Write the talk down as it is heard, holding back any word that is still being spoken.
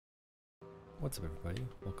What's up everybody,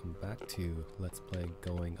 welcome back to Let's Play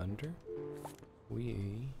Going Under.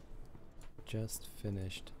 We just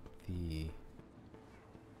finished the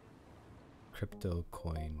crypto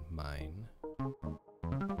coin mine.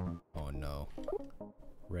 Oh no.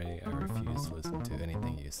 Ray, I refuse to listen to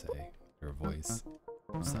anything you say. Your voice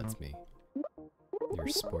upsets me. Your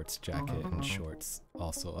sports jacket and shorts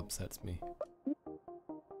also upsets me.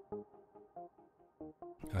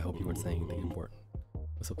 I hope you weren't saying anything important.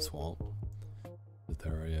 What's up, Swamp? But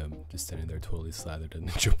there I am, just standing there totally slathered in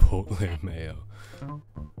the Chipotle mayo.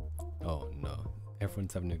 Oh no.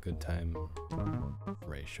 Everyone's having a good time.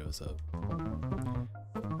 Ray shows up.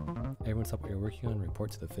 Everyone stop what you're working on and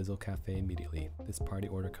report to the Fizzle Cafe immediately. This party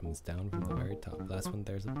order comes down from the very top. Last one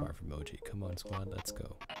there's a bar for Emoji. Come on squad, let's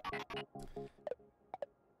go.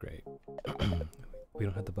 Great. We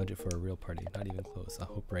don't have the budget for a real party, not even close. I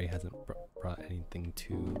hope Ray hasn't brought anything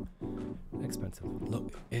too expensive.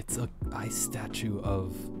 Look, it's a ice statue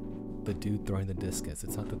of the dude throwing the discus.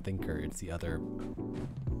 It's not the thinker, it's the other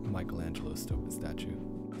Michelangelo statue.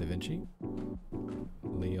 Da Vinci?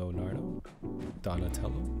 Leonardo?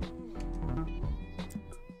 Donatello?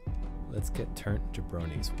 Let's get turned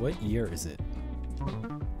jabronis. What year is it?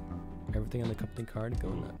 Everything on the company card, go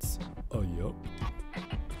nuts. Oh, yup.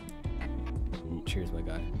 Cheers, my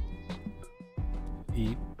guy.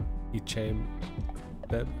 Echaim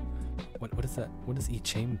Beb? What is that? What is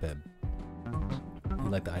Echaim Beb? You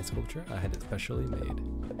like the ice sculpture? I had it specially made.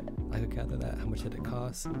 I could gather that. How much did it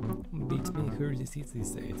cost? Beats me. Who sees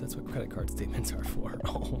these days? That's what credit card statements are for.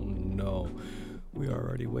 Oh no. We are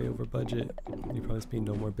already way over budget. You promised me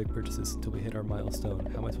no more big purchases until we hit our milestone.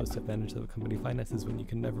 How am I supposed to manage the company finances when you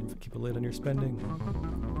can never keep a lid on your spending?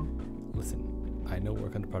 Listen. I know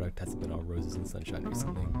work on the product hasn't been all roses and sunshine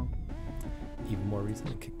recently. Even more reason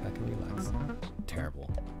to kick back and relax. Terrible.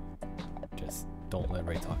 Just don't let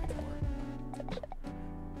Ray talk anymore.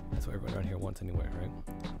 That's what everyone around here wants anyway, right?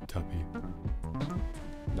 Tuppy.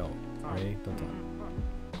 No, Ray, don't talk.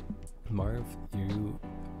 Marv,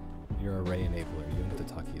 you're a Ray enabler. You don't have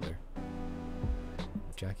to talk either.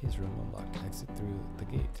 Jackie's room unlocked. Exit through the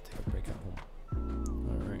gate to take a break at home.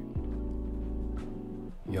 Alright.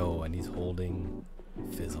 Yo, and he's holding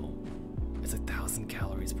Fizzle. It's 1,000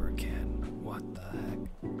 calories per can. What the heck?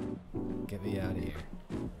 Get me out of here.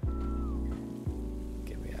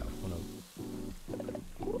 Get me out.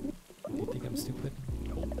 Do you think I'm stupid?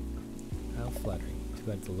 Nope. How flattering. Too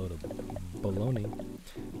bad it's a load of baloney.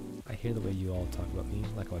 I hear the way you all talk about me,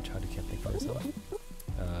 like I'm a child who can't think for herself.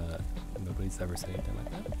 Nobody's ever said anything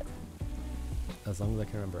like that. As long as I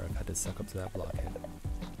can remember, I've had to suck up to that blockhead.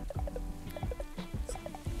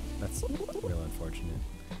 That's real unfortunate.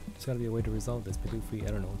 There's gotta be a way to resolve this. Maybe if we,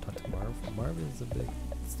 I don't know, talk to Marv. Marv is a big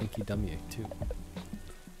stinky dummy too.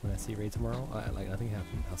 When I see Ray tomorrow, like nothing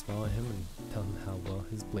happened. I'll smile at him and tell him how well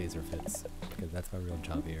his blazer fits. Because that's my real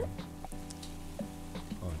job here.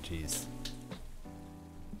 Oh jeez.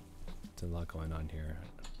 There's a lot going on here.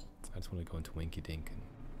 I just want to go into Winky Dink and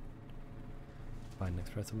find an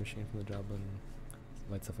espresso machine from the job and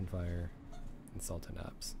light stuff on fire and salt and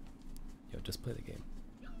apps. Yo, just play the game.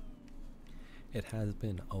 It has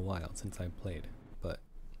been a while since I played, but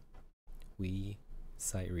we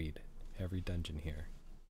sight read every dungeon here,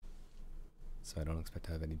 so I don't expect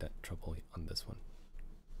to have any trouble on this one.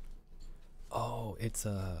 Oh, it's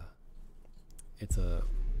a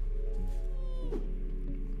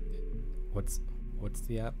what's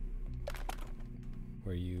the app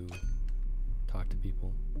where you talk to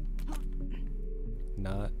people?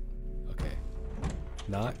 Not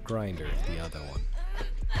Grindr, the other one.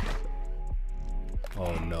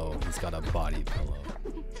 Oh no, he's got a body pillow.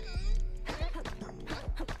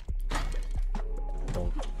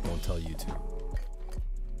 Don't tell YouTube.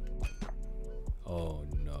 Oh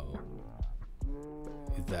no.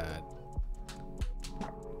 Is that...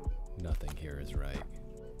 Nothing here is right.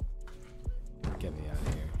 Get me out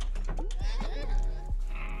of here.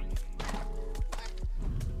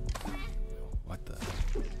 What the...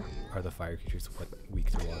 Are the fire creatures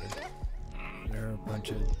weak to water? They're a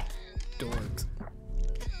bunch of dorks.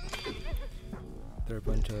 They're a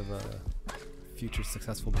bunch of future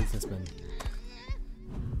successful businessmen.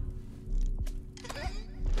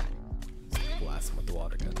 Just blast them with the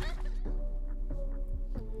water gun.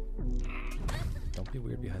 Don't be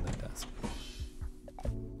weird behind that desk.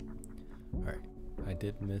 Alright, I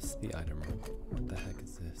did miss the item room. What the heck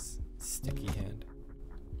is this? Sticky hand.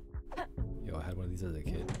 Yo, I had one of these as a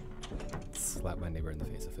kid. Slapped my neighbor in the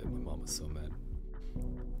face with it. My mom was so mad.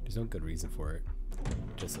 There's no good reason for it.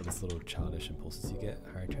 Just so this little childish impulses you get,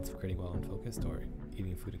 higher chance of creating while unfocused, or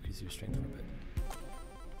eating food increases your strength for a bit.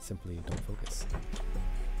 Simply don't focus.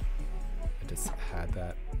 just had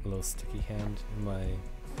that little sticky hand in my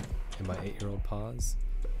 8-year-old paws,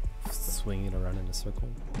 swinging around in a circle.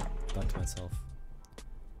 Thought to myself,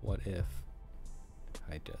 what if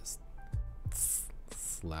I just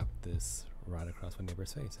slapped this right across my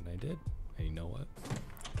neighbor's face? And I did. And you know what?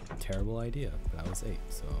 Terrible idea, but I was 8,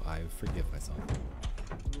 so I forgive myself.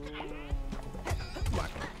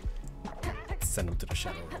 Whack him. Send him to the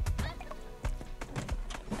shadow room.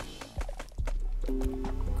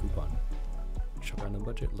 Coupon. Shop on a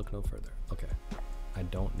budget, look no further. Okay. I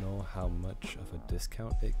don't know how much of a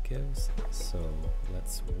discount it gives, so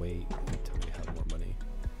let's wait until we have more money.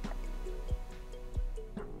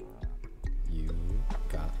 You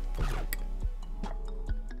got the link.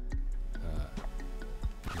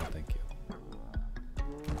 No thank you.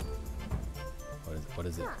 What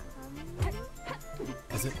is it?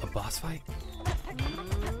 Is it a boss fight?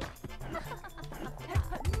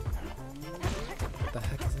 What the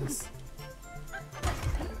heck is this?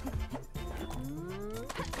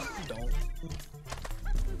 Don't.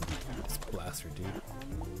 This blaster, dude.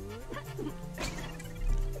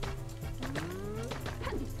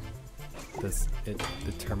 Does it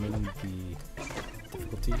determine the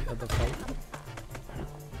difficulty of the fight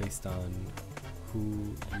based on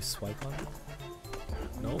who you swipe on?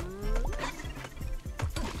 No.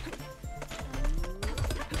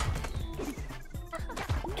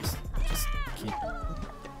 Just keep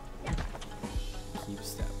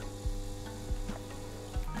stabbing.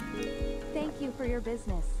 Thank you for your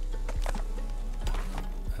business.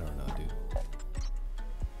 I don't know, dude.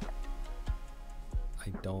 I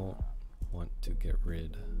don't want to get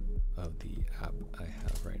rid of the app I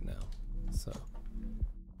have right now. So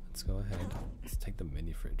let's go ahead. Let's take the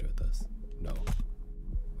mini fridge with us. No,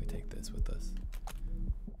 we take this with us.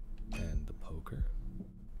 And the poker.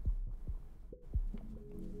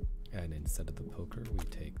 And instead of the poker, we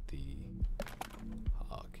take the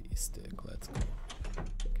hockey stick. Let's go.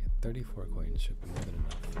 Okay, 34 coins should be more than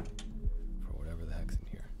enough for whatever the heck's in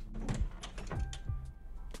here.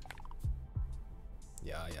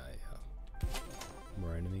 Yeah.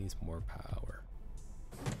 More enemies, more power.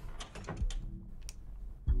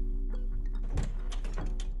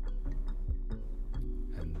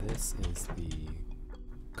 And this is the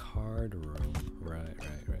card room. Right.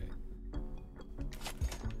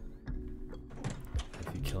 If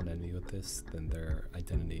you kill an enemy with this, then their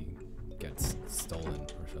identity gets stolen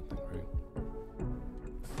or something, right?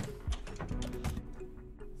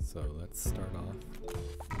 So let's start off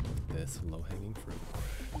with this low-hanging fruit.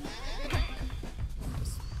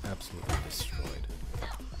 Just absolutely destroyed.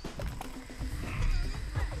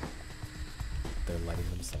 They're lighting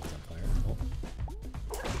themselves on fire. Oh.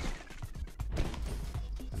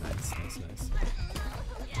 Nice.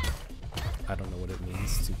 I don't know what it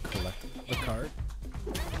means to collect the card.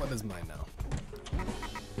 What is mine now?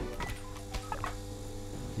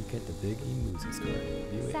 You get the big Emoji's card. View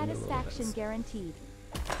it in the Satisfaction Rolodex. guaranteed.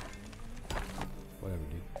 Whatever,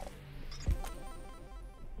 dude.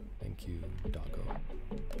 Thank you, doggo.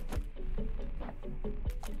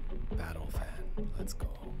 Battle fan. Let's go.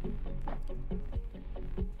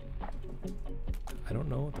 I don't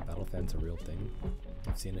know if the battle fan's a real thing.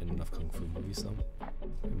 I've seen it in enough kung fu movies though.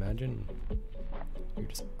 Imagine you're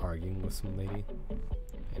just arguing with some lady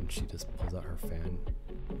and she just pulls out her fan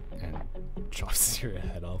and chops your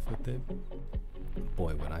head off with it.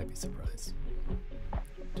 Boy, would I be surprised.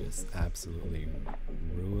 Just absolutely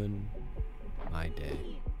ruin my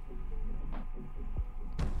day.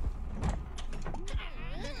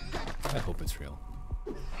 I hope it's real.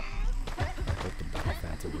 I hope the battle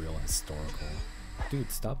fan's a real historical.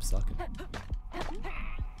 Dude, stop sucking.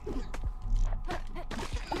 You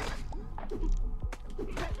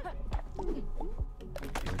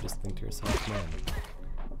ever just think to yourself, man,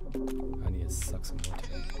 I need to suck some more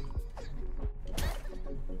today.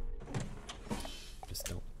 Just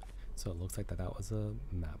don't. So it looks like that was a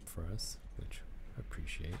map for us, which I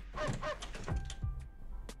appreciate.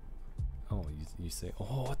 Oh, you say,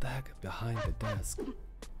 oh, what the heck? Behind the desk.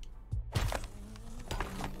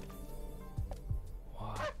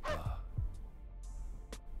 What the?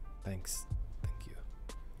 Thanks. Thank you.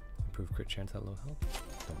 Improve crit chance at low health?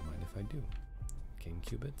 Don't mind if I do. Gain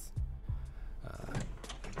qubits?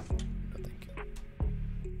 No thank you.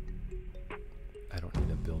 I don't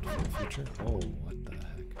need a build for the future. Oh, what the heck?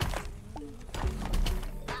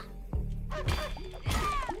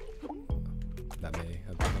 That may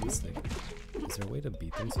have been a mistake. Is there a way to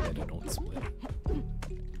beat them so that I don't split?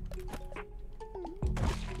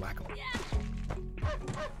 Whack 'em.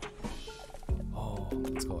 Oh,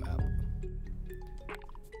 let's go app.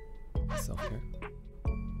 Self-care.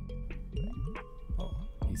 Oh,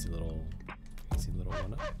 easy little crazy little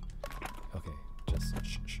one up. Okay, just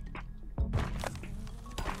shh.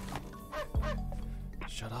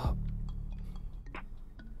 Shut up.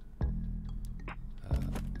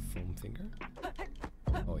 Foam finger?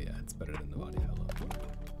 Oh yeah, it's better than the body pillow.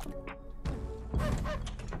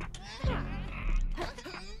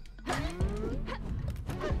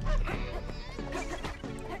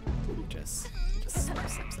 Just snap.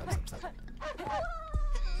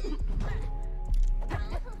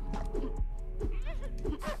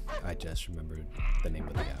 I just remembered the name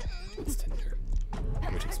of the app. It's Tinder,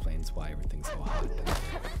 which explains why everything's so hot down there.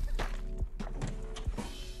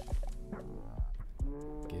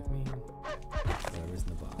 Give me whatever's in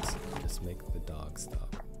the box. Just make the dog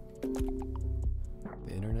stop.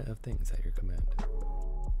 The Internet of Things at your command.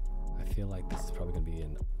 I feel like this is probably going to be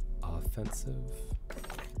an offensive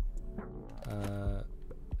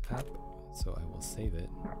app, so I will save it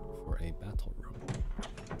for a battle room.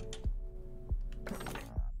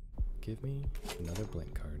 Give me another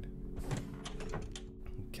blank card.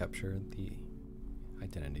 Capture the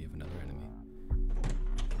identity of another enemy.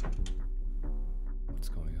 What's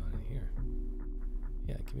going on in here?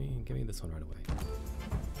 Yeah, give me this one right away.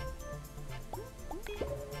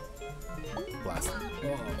 Blast.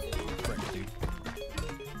 Oh, frick, dude.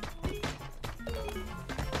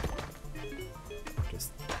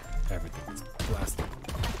 Just everything is blasted.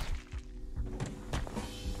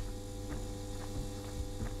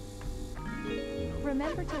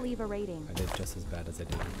 Remember to leave a rating. I did just as bad as I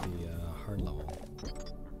did with the hard level.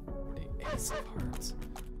 The ace of hearts.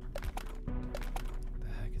 The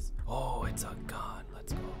heck is... Oh, it's a gun.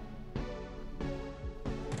 Let's go.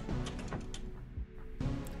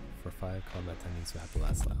 For 5 combat techniques, you have the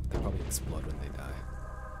last lap. They probably explode when they die.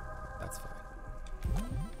 That's fine.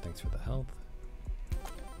 Thanks for the health.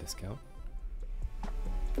 Discount.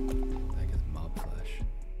 The heck is mob flash.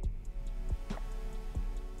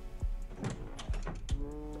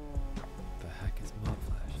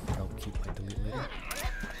 Keep my delete later.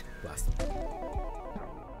 Blast them.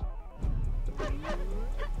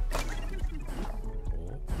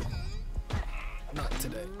 Oh. Not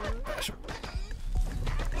today. Bash them.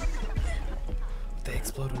 They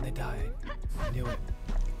explode when they die. I knew it.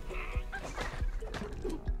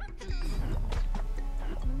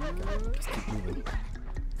 Okay, just keep moving.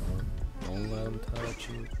 Don't let them touch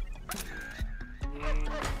you.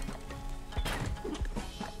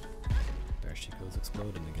 There she goes,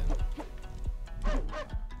 exploding again.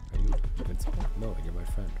 Are you invincible? No, you're my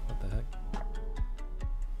friend. What the heck?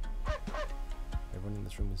 Everyone in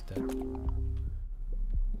this room is dead.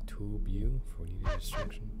 Tube U for needed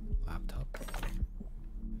destruction. Laptop.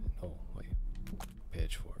 Oh, wait.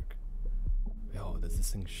 Pitchfork. Yo, does this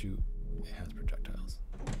thing shoot? It has projectiles.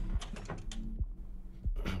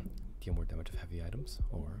 Deal more damage of heavy items,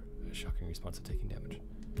 or a shocking response to taking damage.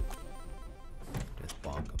 Just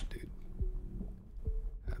bonk them, dude.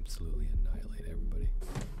 Absolutely annihilate everybody.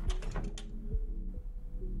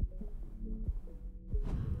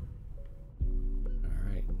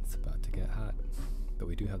 Alright, it's about to get hot. But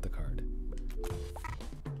we do have the card.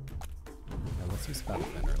 Now let's use Battle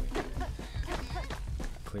Fan early.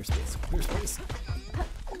 Clear space, clear space!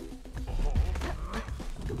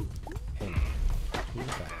 Hey, who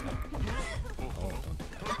the heck? Oh, don't do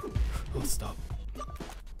that. Oh, stop.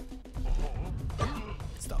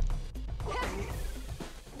 Stop.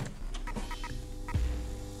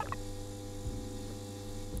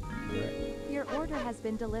 Your order has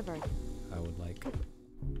been delivered. I would like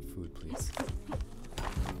food, please.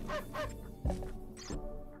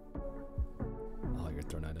 All your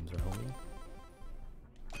thrown items are homing.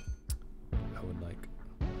 I would like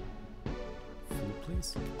food,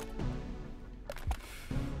 please.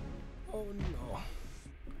 Oh no.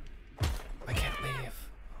 I can't leave.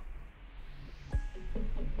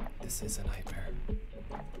 This is a nightmare.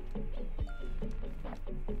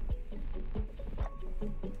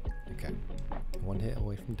 Okay. One hit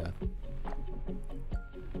away from death.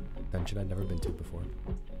 Dungeon I've never been to before.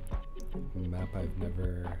 Map I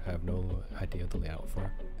have no idea the layout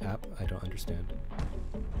for. App I don't understand.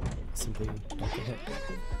 Simply don't get hit.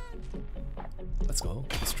 Let's go.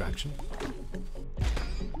 Distraction.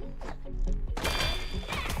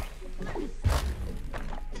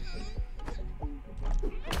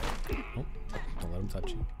 Oh, don't let him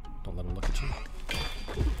touch you. Don't let him look at you.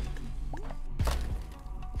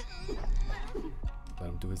 Let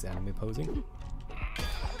him do his anime posing.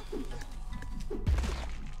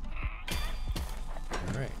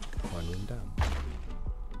 Alright, one room down.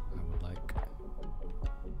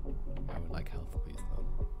 I would like health, please, though.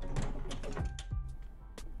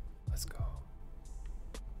 Let's go.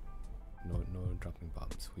 No dropping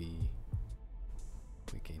bombs. We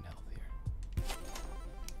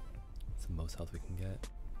most health we can get.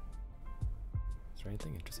 Is there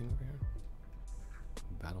anything interesting over here?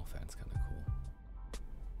 Battle fan's kind of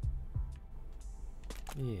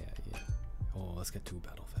cool. Yeah. Oh, let's get 2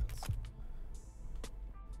 battle fans.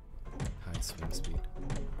 High swing speed.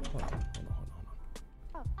 Hold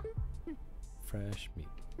on. Fresh meat.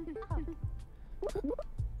 This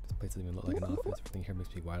place doesn't even look like an office. Everything here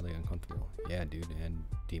makes me wildly uncomfortable. Yeah, dude, and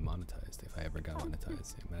demonetized. If I ever got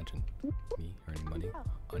monetized, imagine me earning money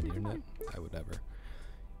on the internet. I would never. You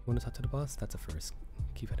want to talk to the boss? That's a first.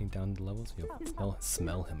 Keep heading down the levels. You'll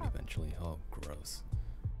smell him eventually. Oh, gross.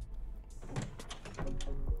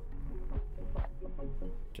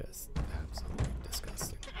 Just absolutely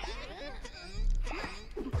disgusting.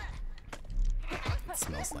 It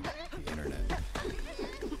smells like the internet.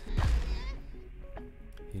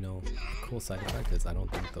 You know, cool side effect is I don't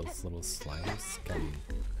think those little sliders can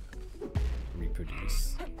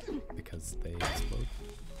reproduce because they explode.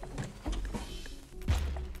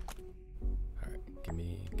 Alright, give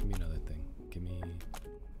me another thing. Give me a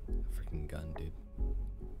freaking gun, dude.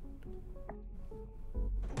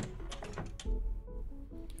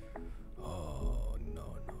 Oh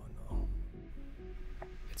no.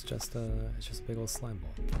 It's just a big old slime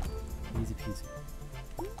ball. Easy peasy.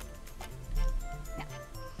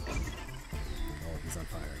 Oh, he's on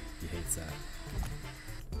fire. He hates that.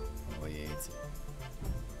 Oh, he hates it.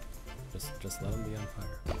 Just let him be on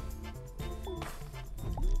fire.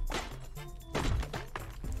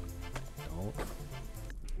 Don't.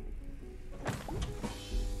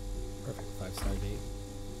 Perfect. 5-star date.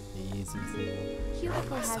 Easy fool.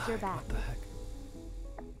 Cuticle has your back. What the heck?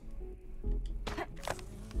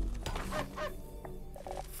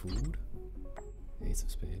 Food? Ace of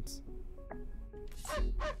spades.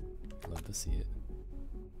 Love to see it.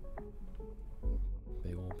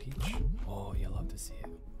 Big old peach. Oh, yeah, love to see it.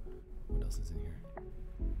 What else is in here?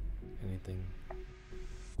 Anything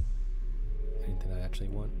I actually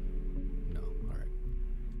want? No. Alright.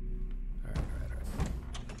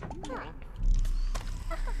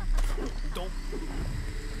 Don't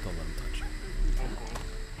let him touch you.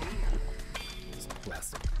 Just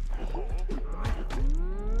blast him.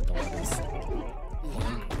 Don't let his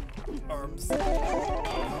long arms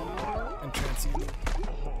entrance you.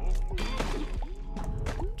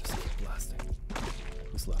 Just keep blasting.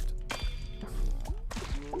 Who's left?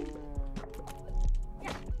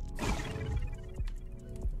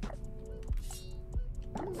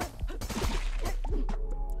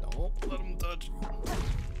 Don't let him touch you.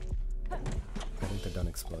 I think they're done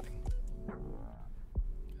exploding.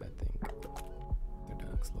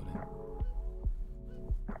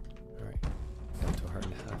 Alright, down to a heart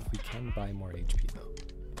and a half. We can buy more HP though.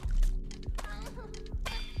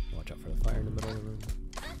 Watch out for the fire in the middle of the room.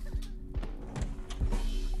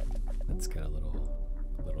 Let's get a little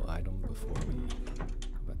item before we go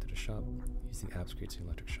back to the shop. Using apps creates an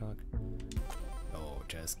electric shock. Oh,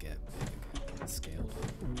 just get big. Scaled.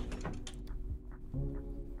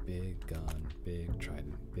 Big gun, big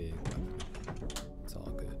trident, big weapon. It's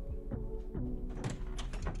all good.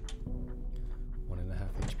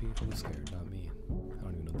 1.5 HP. Who's scared? Not me. I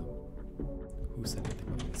don't even know who said anything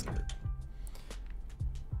about being scared.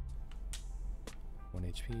 1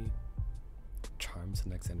 HP. Charms the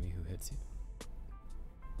next enemy who hits you.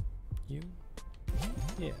 You?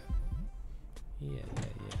 Yeah.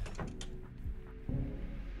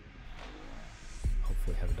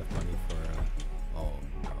 Hopefully have enough money for oh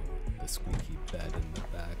no, the squeaky bed in the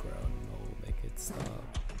background. No, make it stop.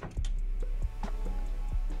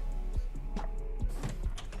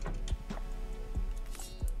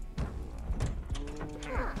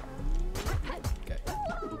 Okay.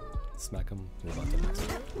 Smack him, move on to the next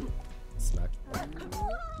one. Smack,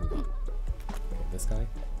 move on. Okay, this guy,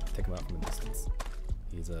 take him out from a distance.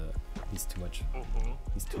 He's too much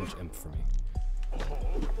imp for me.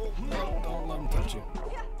 No, don't let him touch you.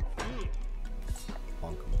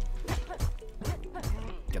 Bonk him.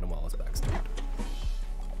 Get him while his back's turned.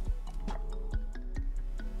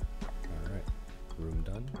 Alright, room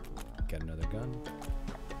done. Get another gun.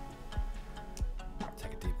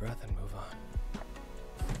 Take a deep breath and move on.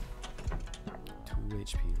 2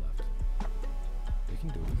 HP left. We can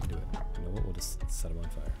do it. You know what? We'll just set him on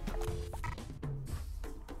fire.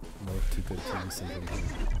 No, too good to use something here.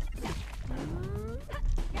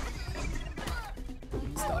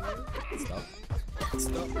 Stop.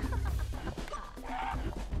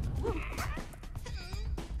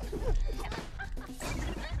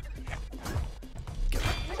 Get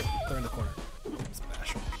him. They're in the corner.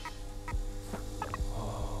 Smash them.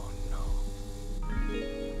 Oh no.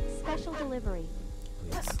 Special delivery.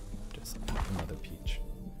 Please, just another peach.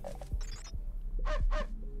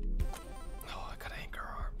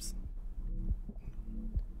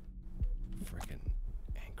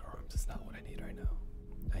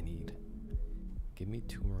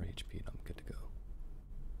 HP and I'm good to go.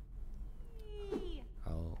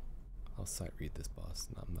 I'll sight read this boss.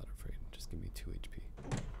 No, I'm not afraid. Just give me 2 HP.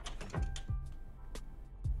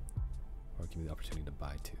 Or give me the opportunity to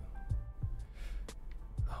buy 2.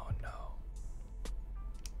 Oh no.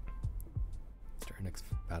 Start our next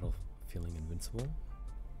battle feeling invincible.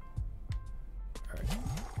 Alright,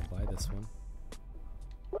 I'll buy this one.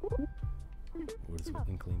 What does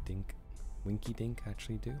Winky Dink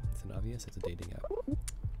actually do? It's an obvious, it's a dating app.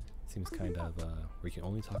 Seems kind of, where you can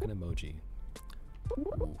only talk in emoji.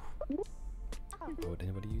 Ooh. Would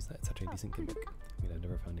anybody use that? It's such a decent gimmick. I mean, I've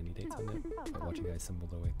never found any dates on it, but watching guys stumble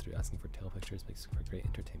their way through asking for tail pictures makes for great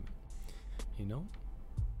entertainment. You know?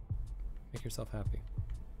 Make yourself happy.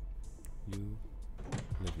 You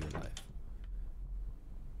live your life.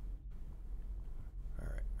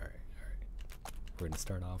 Alright. We're gonna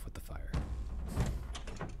start off with the fire.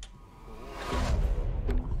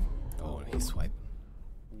 Oh, and he's swiping.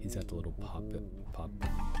 He's got the little pop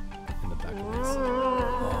in the back of his.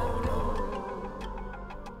 Oh no.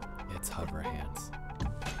 It's hover hands.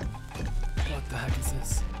 What the heck is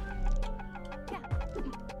this?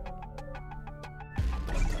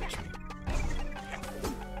 Don't touch me.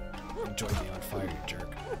 Enjoy me on fire, you jerk.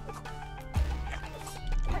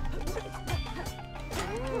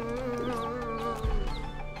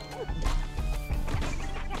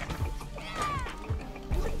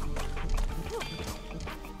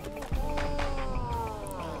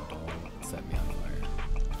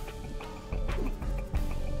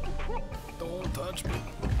 Touch me.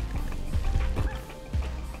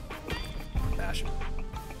 Bash him.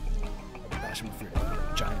 Bash him with your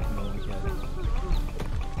giant mowing head.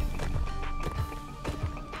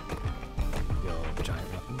 Yo, giant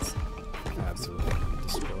weapons. Absolutely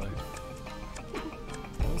destroy.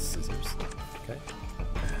 Oh, scissors. Okay.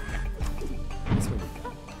 This one.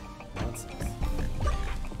 Nonsense.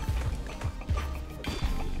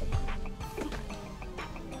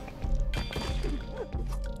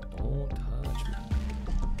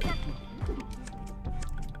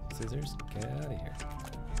 Scissors, get out of here.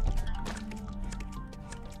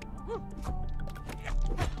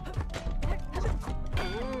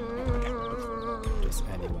 Just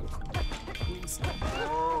anyone, please.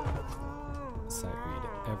 Sight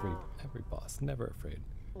read every boss, never afraid.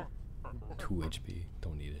 2 HP,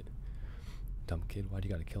 don't need it. Dumb kid, why do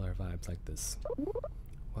you gotta kill our vibes like this?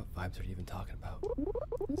 What vibes are you even talking about?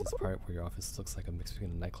 Is this part where your office looks like a mix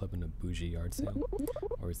between a nightclub and a bougie yard sale?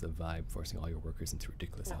 Or is the vibe forcing all your workers into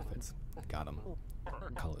ridiculous outfits? Got 'em.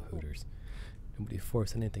 Call it Hooters. Nobody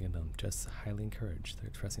forced anything in them, just highly encouraged. They're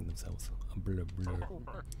expressing themselves. A blur.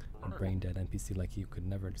 A brain-dead NPC like you could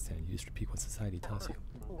never understand. You just repeat what society tells you.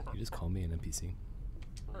 You just call me an NPC.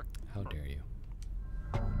 How dare you?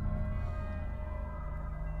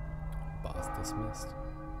 Boss dismissed.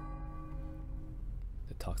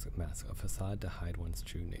 The toxic mask, a facade to hide one's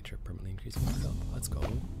true nature, permanently increasing health. Let's go.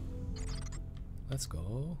 Let's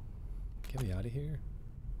go. Get me out of here.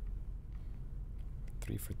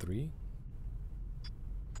 3 for 3.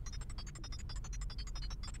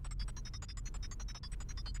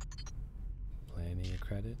 Plenty of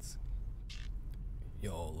credits.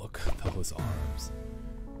 Yo, look at those arms.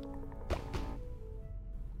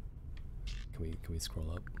 Can we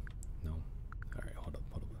scroll up? No. All right, hold up.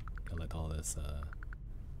 I'll let all this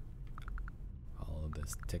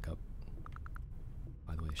tick up.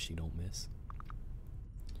 By the way, she don't miss.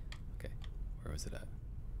 Okay, where was it at?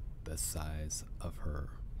 The size of her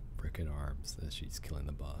frickin' arms as she's killing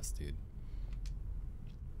the boss, dude.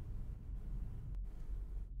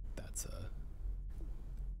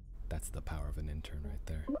 That's the power of an intern right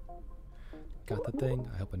there. Got the thing.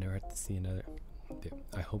 I hope I never have to see another.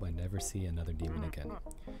 I hope I never see another demon again.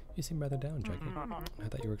 You seem rather down, Jackie. I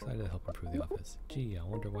thought you were excited to help improve the office. Gee, I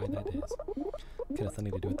wonder why that is. Could have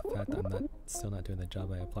something to do with the fact that I'm still not doing the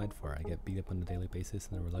job I applied for. I get beat up on a daily basis,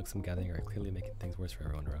 and the reluctance I'm gathering are clearly making things worse for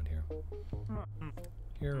everyone around here.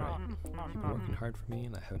 You're right. You've been working hard for me,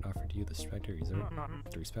 and I haven't offered you the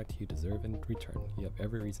respect you deserve in return. You have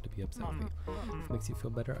every reason to be upset with me. If it makes you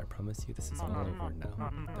feel better, I promise you this is all over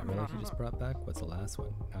now. That relic you just brought back was the last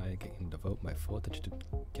one. Now I can devote my full attention to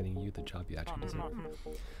getting you the job you actually deserve.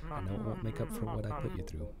 I know it won't make up for what I put you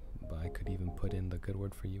through, but I could even put in the good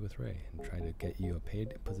word for you with Ray and try to get you a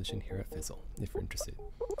paid position here at Fizzle, if you're interested.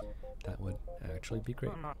 That would actually be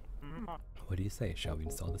great. What do you say? Shall we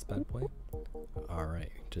install this bad boy?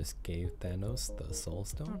 Alright, just gave Thanos the soul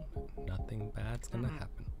stone. Nothing bad's gonna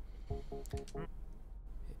happen.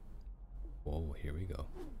 Whoa, here we go.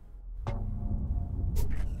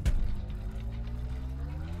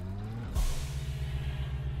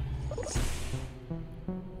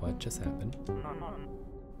 What just happened?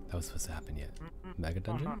 That was supposed to happen yet. Mega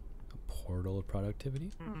Dungeon? A portal of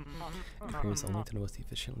productivity? Appears only to the most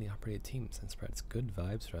efficiently operated teams and spreads good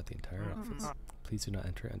vibes throughout the entire office. Please do not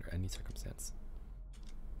enter under any circumstance.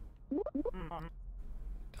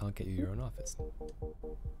 I'll get you your own office.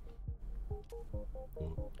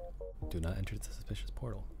 Do not enter the suspicious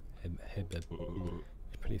portal. Hey, babe.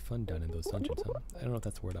 It's pretty fun down in those dungeons, huh? I don't know if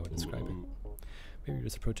that's the word I would describe it. Maybe you're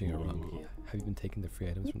just approaching it wrong. Yeah. Have you been taking the free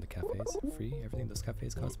items from the cafes? Free? Everything in those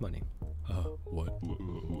cafes costs money. What?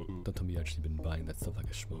 Don't tell me you've actually been buying that stuff like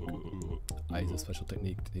a schmuck. I use a special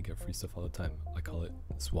technique to get free stuff all the time. I call it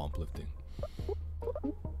swamp lifting.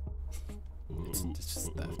 It's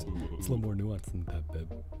just theft. It's a little more nuanced than that,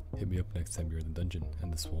 babe. Hit me up next time you're in the dungeon,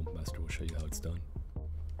 and the swamp master will show you how it's done.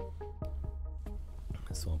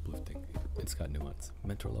 Swamp lifting. It's got nuance.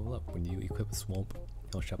 Mentor level up. When you equip a swamp,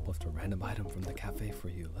 he'll shoplift a random item from the cafe for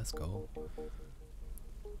you. Let's go.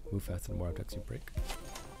 Move faster the more objects you break.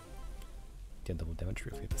 Get double damage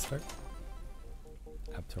if you have to start.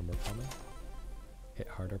 Absorb more common. Hit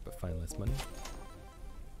harder but find less money.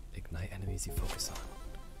 Ignite enemies you focus on.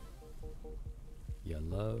 You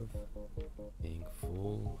love being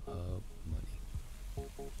full of money.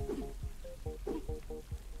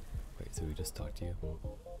 Wait, so we just talked to you?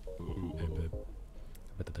 Hey, babe. I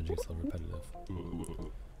bet the dungeon is so repetitive.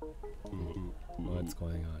 What's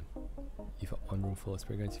going on? You fought one room full of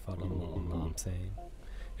spirit guys, you fought on all, know what I'm saying?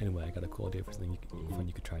 Anyway, I got a cool idea for something fun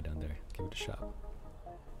you could try down there. Give it a shot.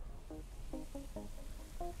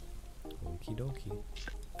 Okie dokie.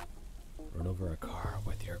 Run over a car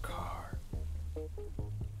with your car.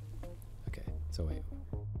 Okay, so wait.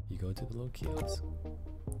 You go to the low kiosk.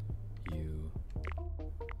 You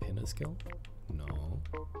pin a skill? No.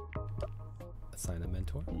 Assign a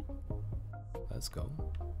mentor? Let's go.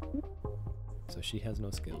 So she has no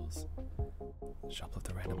skills. Shoplift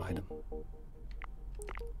a random item.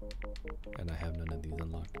 And I have none of these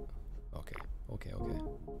unlocked. Okay.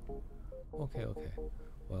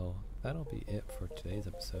 Well, that'll be it for today's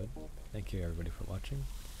episode. Thank you everybody for watching.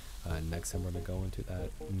 Next time we're going to go into that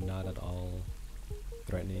not at all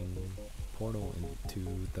threatening portal into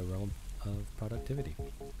the realm of productivity.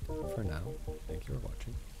 For now, thank you for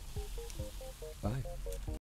watching. Bye.